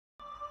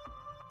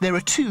There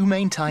are two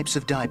main types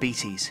of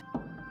diabetes,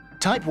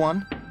 type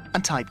 1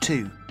 and type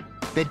 2.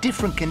 They're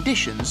different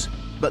conditions,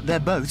 but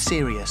they're both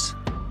serious.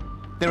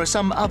 There are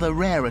some other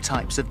rarer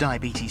types of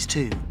diabetes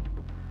too.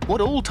 What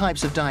all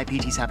types of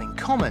diabetes have in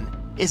common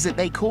is that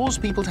they cause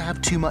people to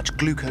have too much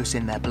glucose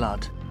in their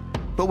blood.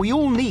 But we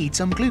all need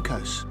some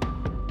glucose.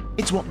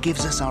 It's what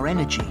gives us our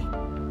energy.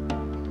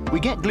 We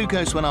get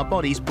glucose when our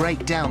bodies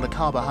break down the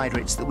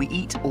carbohydrates that we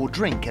eat or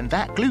drink, and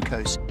that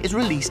glucose is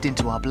released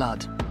into our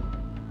blood.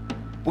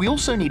 We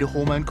also need a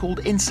hormone called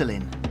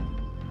insulin.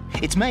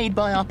 It's made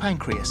by our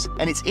pancreas,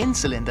 and it's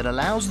insulin that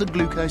allows the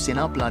glucose in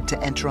our blood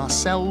to enter our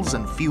cells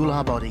and fuel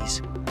our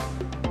bodies.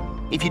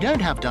 If you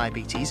don't have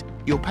diabetes,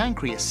 your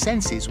pancreas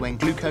senses when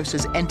glucose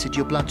has entered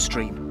your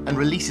bloodstream and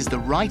releases the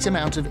right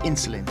amount of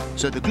insulin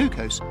so the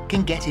glucose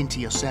can get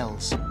into your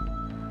cells.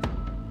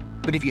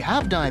 But if you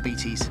have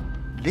diabetes,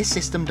 this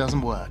system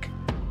doesn't work.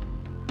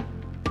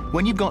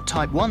 When you've got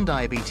type 1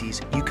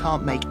 diabetes, you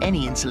can't make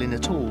any insulin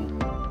at all.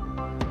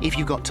 If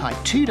you've got type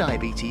 2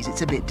 diabetes,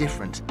 it's a bit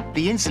different.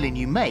 The insulin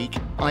you make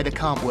either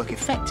can't work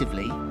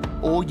effectively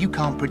or you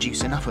can't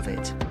produce enough of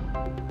it.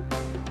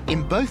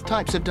 In both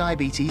types of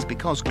diabetes,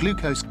 because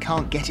glucose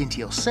can't get into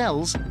your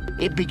cells,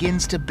 it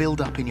begins to build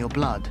up in your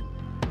blood.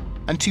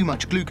 And too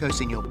much glucose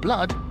in your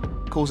blood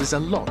causes a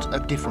lot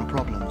of different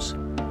problems.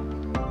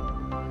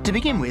 To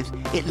begin with,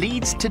 it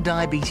leads to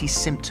diabetes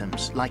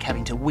symptoms like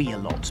having to wee a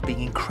lot,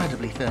 being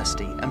incredibly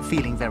thirsty and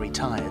feeling very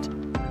tired.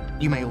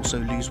 You may also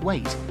lose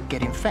weight,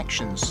 get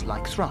infections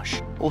like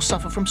thrush, or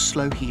suffer from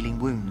slow-healing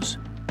wounds.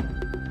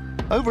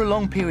 Over a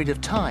long period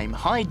of time,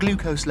 high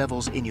glucose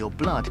levels in your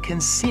blood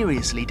can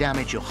seriously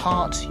damage your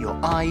heart, your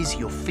eyes,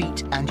 your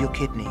feet, and your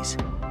kidneys.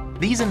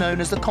 These are known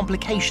as the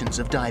complications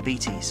of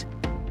diabetes.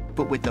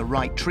 But with the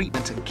right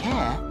treatment and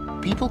care,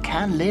 people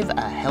can live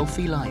a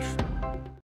healthy life.